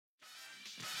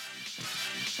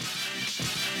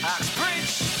I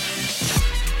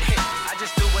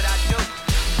just do what I do.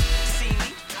 See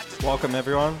me? Welcome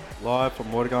everyone, live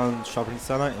from Watergun Shopping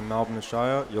Centre in Melbourne,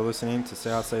 Australia. You're listening to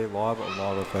CRC Live on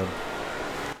Live FM.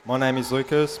 My name is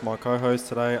Lucas. My co-hosts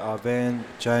today are Van,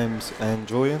 James and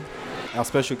Julian. Our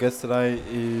special guest today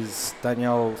is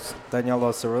Danielle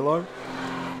Cirillo,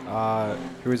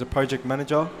 who is a project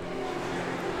manager.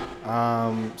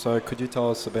 So could you tell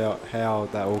us about how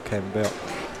that all came about?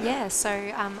 Yeah, so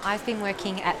I've been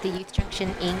working at the Youth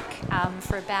Junction Inc.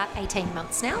 For about 18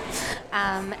 months now,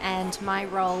 and my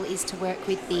role is to work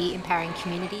with the Empowering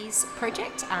Communities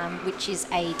project, which is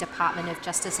a Department of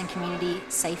Justice and Community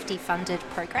Safety funded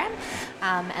program,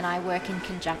 and I work in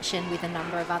conjunction with a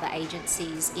number of other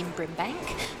agencies in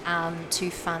Brimbank to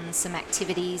fund some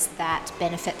activities that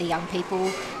benefit the young people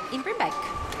in Brimbank.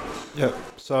 Yeah,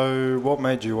 so what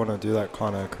made you want to do that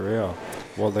kind of career?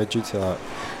 What led you to that?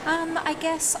 I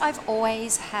guess I've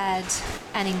always had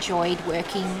and enjoyed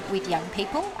working with young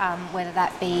people, whether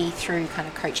that be through kind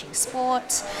of coaching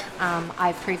sport.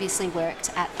 I've previously worked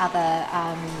at other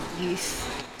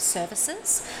youth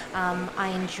services. I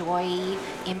enjoy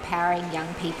empowering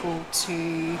young people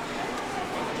to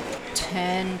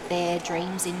turn their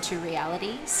dreams into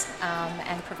realities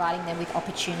and providing them with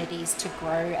opportunities to grow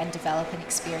and develop and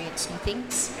experience new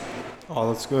things.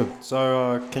 Oh, that's good.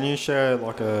 So, can you share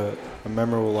like a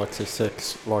memorable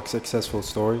successful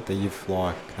story that you've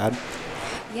had?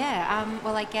 Yeah,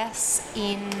 well, I guess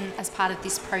as part of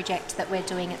this project that we're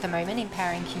doing at the moment,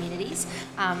 Empowering Communities,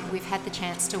 we've had the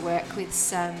chance to work with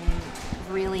some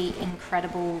really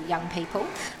incredible young people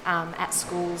at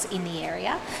schools in the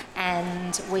area,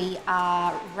 and we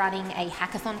are running a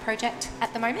hackathon project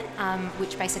at the moment,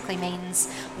 which basically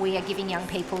means we are giving young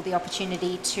people the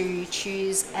opportunity to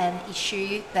choose an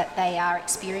issue that they are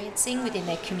experiencing within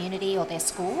their community or their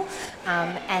school,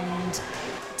 and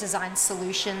design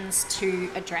solutions to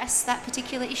address that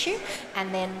particular issue,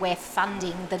 and then we're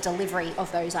funding the delivery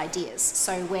of those ideas.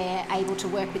 So we're able to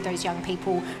work with those young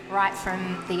people right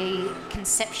from the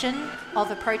conception of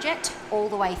a project all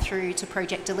the way through to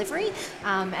project delivery,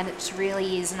 and it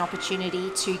really is an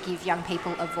opportunity to give young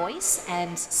people a voice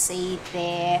and see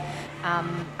their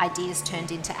ideas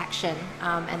turned into action,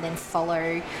 and then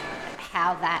follow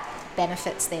how that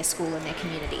benefits their school and their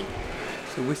community.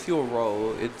 So with your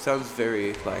role, it sounds very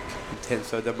intense,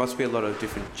 so there must be a lot of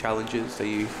different challenges that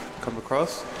you come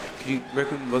across. Could you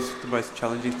reckon what's the most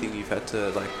challenging thing you've had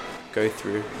to go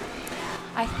through?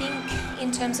 I think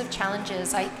in terms of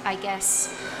challenges, I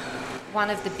guess one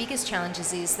of the biggest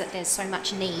challenges is that there's so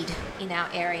much need in our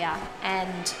area,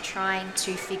 and trying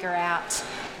to figure out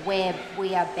where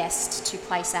we are best to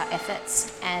place our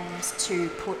efforts and to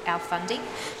put our funding.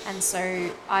 And so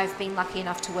I've been lucky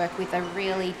enough to work with a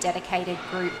really dedicated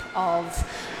group of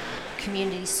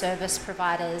community service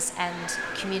providers and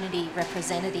community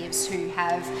representatives who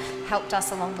have helped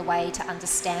us along the way to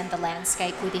understand the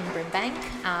landscape within Brimbank,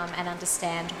 and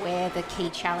understand where the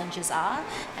key challenges are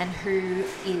and who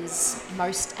is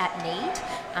most at need,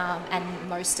 and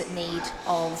most at need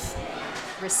of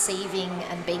receiving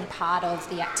and being part of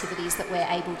the activities that we're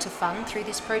able to fund through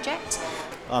this project.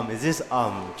 Is this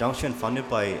junction funded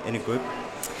by any group?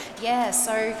 Yeah,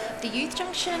 so the Youth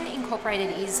Junction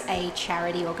Incorporated is a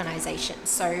charity organisation.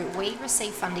 So we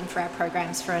receive funding for our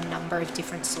programs for a number of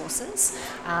different sources.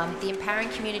 The Empowering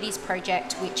Communities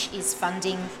project, which is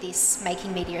funding this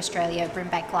Making Media Australia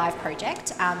Brimbank Live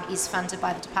project, is funded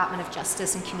by the Department of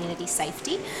Justice and Community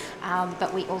Safety.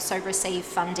 But we also receive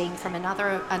funding from a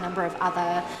number of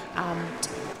other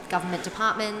government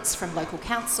departments, from local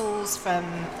councils, from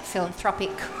philanthropic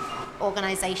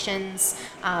organisations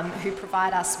who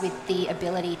provide us with the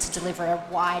ability to deliver a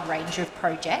wide range of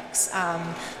projects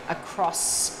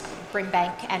across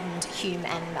Brimbank and Hume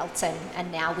and Melton,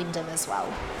 and now Wyndham as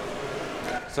well.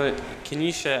 So can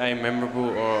you share a memorable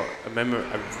or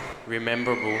a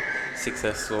rememberable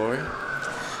success story?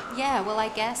 Yeah, well, I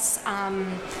guess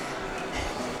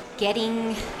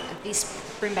getting this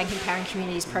Brimbank Empowering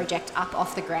Communities project up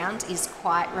off the ground is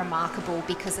quite remarkable,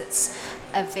 because it's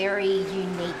a very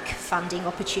unique funding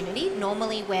opportunity.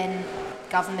 Normally when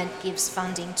government gives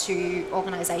funding to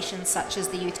organisations such as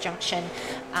the Youth Junction,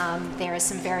 there are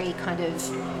some very kind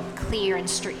of clear and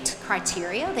strict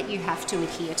criteria that you have to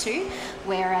adhere to,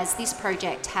 whereas this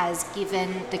project has given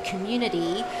the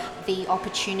community the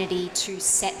opportunity to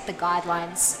set the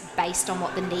guidelines based on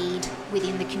what the need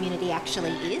within the community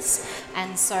actually is.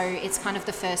 And so it's kind of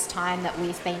the first time that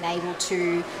we've been able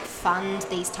to fund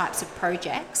these types of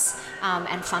projects,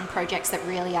 and fund projects that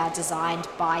really are designed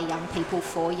by young people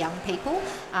for young people.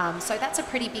 So that's a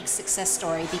pretty big success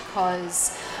story,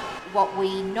 because what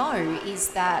we know is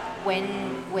that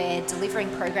when we're delivering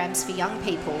programs for young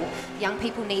people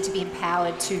need to be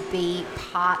empowered to be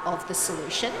part of the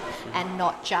solution and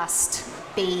not just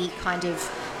be kind of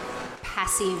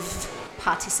passive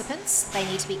participants. They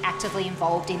need to be actively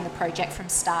involved in the project from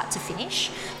start to finish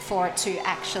for it to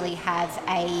actually have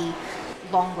a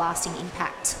long-lasting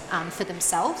impact for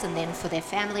themselves and then for their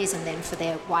families and then for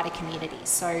their wider communities.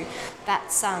 So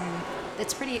that's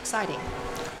pretty exciting.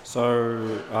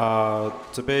 So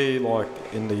to be like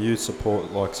in the youth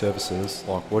support like services,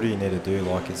 like what do you need to do?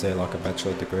 Like is there like a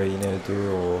bachelor degree you need to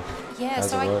do, or yeah,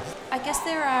 how's so it work? I guess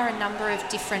there are a number of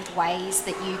different ways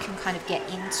that you can kind of get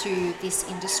into this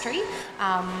industry.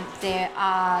 There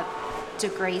are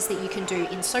degrees that you can do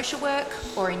in social work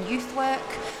or in youth work.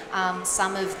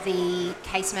 Some of the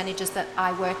case managers that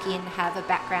I work in have a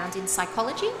background in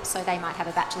psychology, so they might have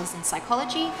a bachelor's in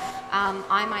psychology.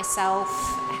 I myself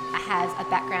have a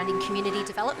background in community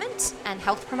development and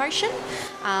health promotion.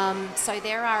 So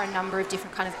there are a number of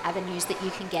different kind of avenues that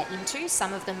you can get into.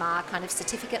 Some of them are kind of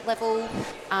certificate level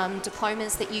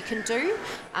diplomas that you can do,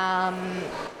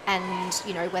 and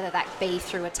whether that be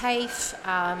through a TAFE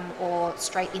or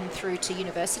straight in through to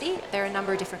university. There are a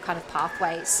number of different kind of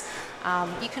pathways.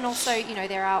 You can also,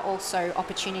 there are also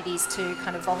opportunities to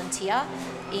kind of volunteer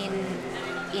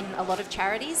in a lot of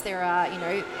charities. There are,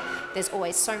 there's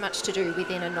always so much to do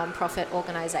within a non-profit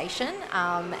organisation,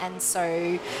 and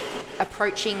so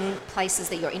approaching places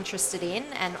that you're interested in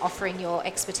and offering your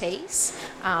expertise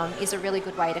is a really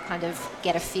good way to kind of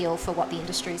get a feel for what the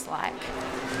industry's like.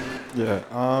 Yeah.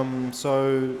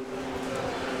 So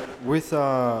with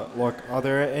are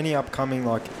there any upcoming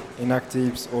like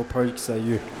inactives or projects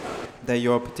that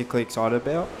you're particularly excited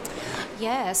about?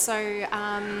 Yeah, so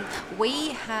we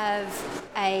have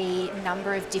a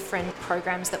number of different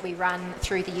programs that we run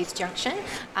through the Youth Junction.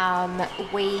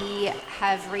 We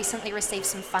have recently received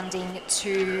some funding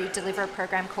to deliver a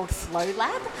program called Flow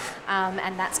Lab,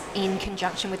 and that's in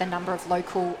conjunction with a number of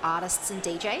local artists and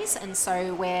DJs. And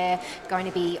so we're going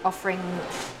to be offering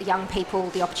young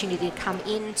people the opportunity to come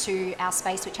into our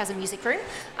space, which has a music room,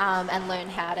 and learn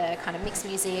how to kind of mix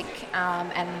music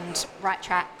and write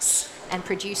tracks and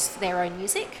produce their own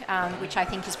music, which I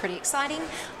think is pretty exciting.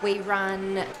 We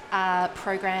run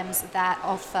programs that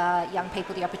offer young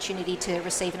people the opportunity to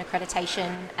receive an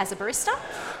accreditation as a barista.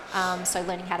 So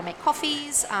learning how to make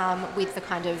coffees with the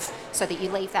kind of, so that you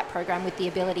leave that program with the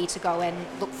ability to go and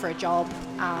look for a job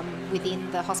within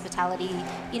the hospitality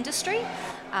industry.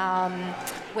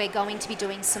 We're going to be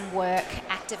doing some work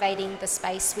activating the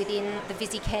space within the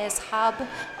VisiCares hub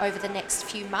over the next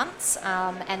few months,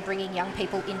 and bringing young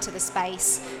people into the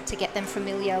space to get them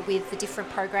familiar with the different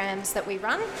programs that we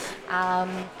run.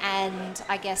 And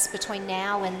I guess between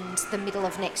now and the middle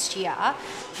of next year,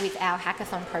 with our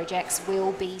hackathon projects,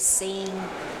 we'll be seeing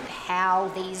how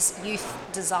these youth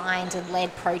designed and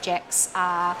led projects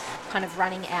are kind of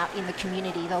running out in the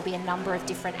community. There'll be a number of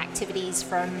different activities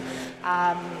from,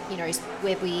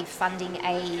 we'll be funding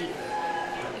a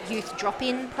youth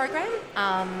drop-in program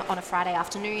on a Friday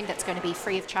afternoon that's going to be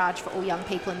free of charge for all young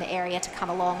people in the area to come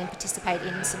along and participate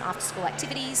in some after-school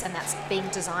activities, and that's being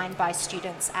designed by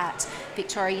students at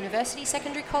Victoria University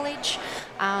Secondary College.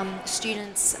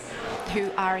 Students who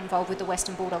are involved with the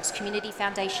Western Bulldogs Community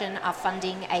Foundation are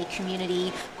funding a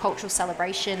community cultural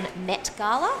celebration Met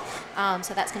Gala.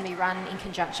 So that's going to be run in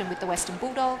conjunction with the Western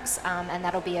Bulldogs, and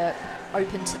that'll be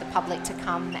open to the public to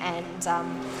come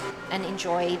and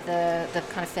enjoy the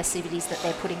kind of festivities that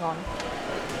they're putting on.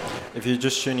 If you're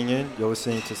just tuning in, you're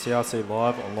listening to CRC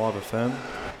Live on Live FM,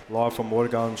 live from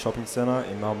Watergarden Shopping Centre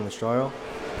in Melbourne, Australia.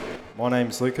 My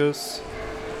name's Lucas.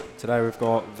 Today we've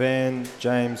got Van,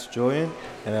 James, Julian,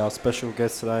 and our special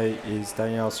guest today is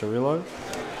Danielle Cirillo.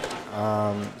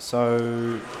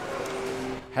 So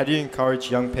how do you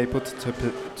encourage young people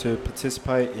to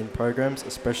participate in programs,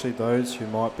 especially those who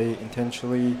might be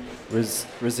intentionally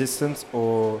resistant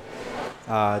or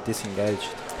disengaged?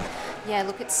 Yeah,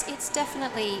 look, it's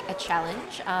definitely a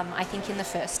challenge. I think in the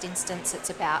first instance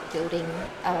it's about building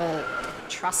a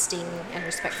trusting and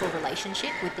respectful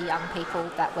relationship with the young people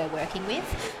that we're working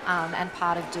with, and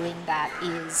part of doing that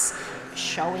is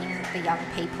showing the young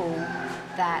people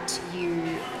that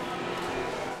you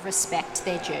respect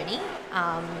their journey,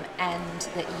 and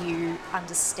that you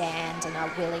understand and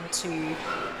are willing to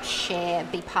share,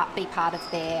 be part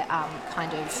of their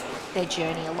their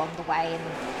journey along the way and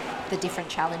the different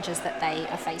challenges that they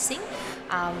are facing.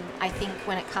 I think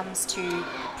when it comes to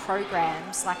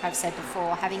programs, like I've said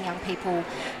before, having young people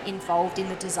involved in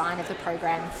the design of the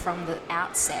program from the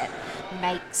outset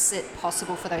makes it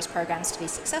possible for those programs to be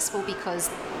successful, because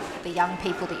the young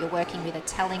people that you're working with are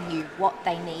telling you what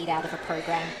they need out of a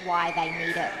program, why they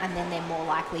need it, and then they're more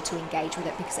likely to engage with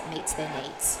it because it meets their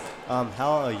needs.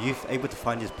 How are youth able to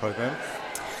find this program?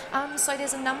 So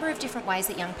there's a number of different ways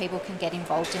that young people can get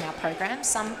involved in our programs.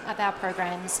 Some of our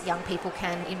programs young people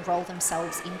can enrol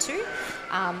themselves into.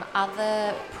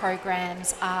 Other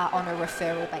programs are on a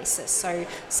referral basis. So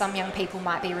some young people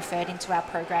might be referred into our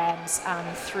programs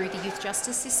through the youth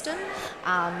justice system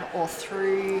or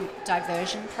through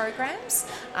diversion programs.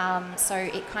 So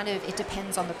it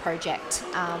depends on the project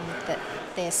that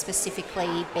they're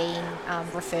specifically being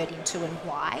referred into and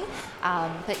why.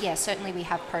 But yeah, certainly we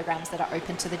have programs that are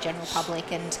open to the general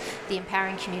public, and the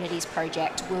Empowering Communities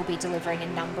project will be delivering a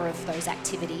number of those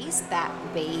activities that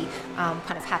will be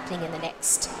kind of happening in the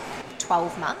next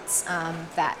 12 months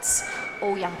that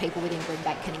all young people within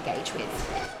Brimbank can engage with.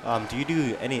 Do you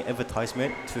do any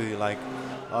advertisement to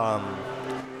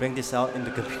bring this out in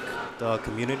the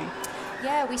community?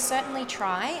 Yeah, we certainly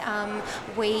try.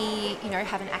 We,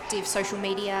 have an active social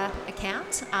media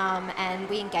account, and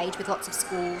we engage with lots of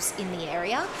schools in the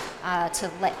area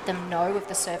to let them know of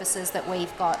the services that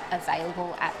we've got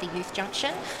available at the Youth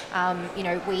Junction.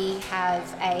 We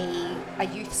have a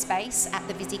youth space at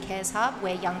the Visi Cares Hub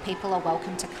where young people are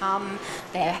welcome to come.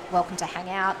 They're welcome to hang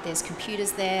out. There's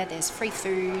computers there. There's free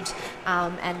food,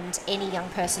 and any young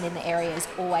person in the area is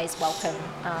always welcome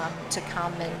to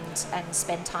come and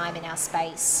spend time in our space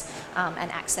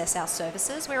and access our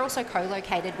services. We're also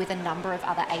co-located with a number of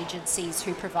other agencies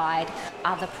who provide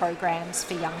other programs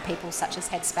for young people, such as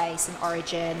Headspace and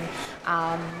Origin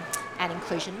and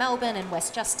Inclusion Melbourne and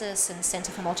West Justice and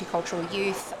Centre for Multicultural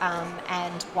Youth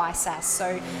and YSAS.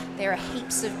 So there are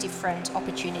heaps of different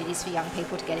opportunities for young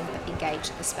people to get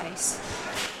engaged at the space.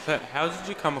 So how did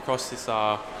you come across this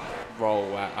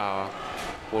role at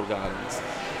Water Gardens?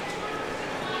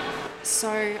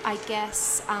 So I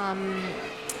guess I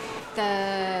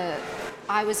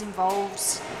was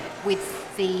involved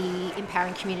with the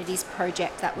Empowering Communities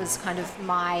project. That was kind of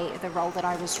the role that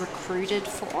I was recruited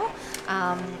for.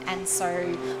 And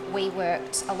so we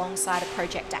worked alongside a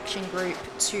project action group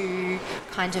to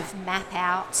kind of map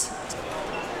out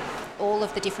all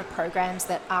of the different programs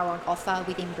that are on offer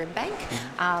within Brimbank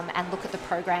and look at the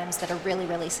programs that are really,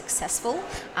 really successful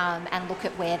and look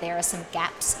at where there are some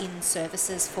gaps in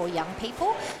services for young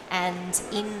people. And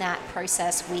in that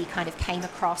process, we kind of came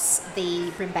across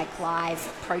the Brimbank Live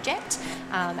project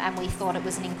and we thought it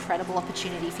was an incredible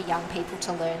opportunity for young people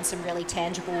to learn some really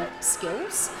tangible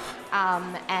skills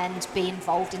and be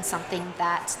involved in something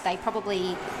that they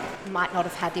probably might not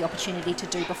have had the opportunity to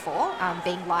do before,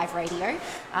 being live radio.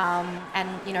 And,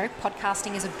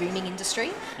 podcasting is a booming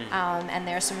industry, and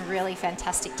there are some really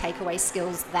fantastic takeaway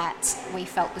skills that we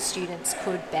felt the students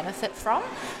could benefit from.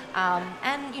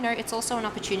 And, it's also an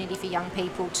opportunity for young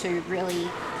people to really,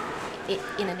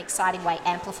 in an exciting way,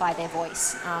 amplify their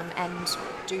voice and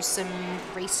do some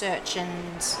research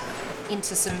and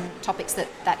into some topics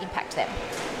that impact them.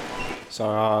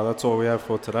 So that's all we have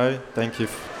for today. Thank you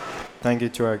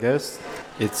to our guests.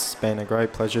 It's been a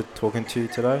great pleasure talking to you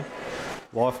today.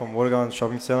 Live from Water Gardens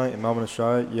Shopping Centre in Melbourne,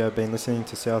 Australia, you have been listening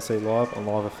to CRC Live on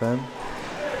Live FM.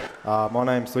 My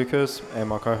name's Lucas and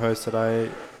my co-hosts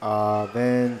today are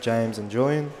Van, James and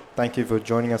Julian. Thank you for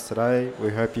joining us today. We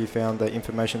hope you found the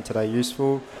information today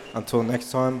useful. Until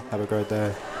next time, have a great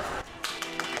day.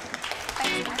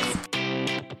 Thanks, guys.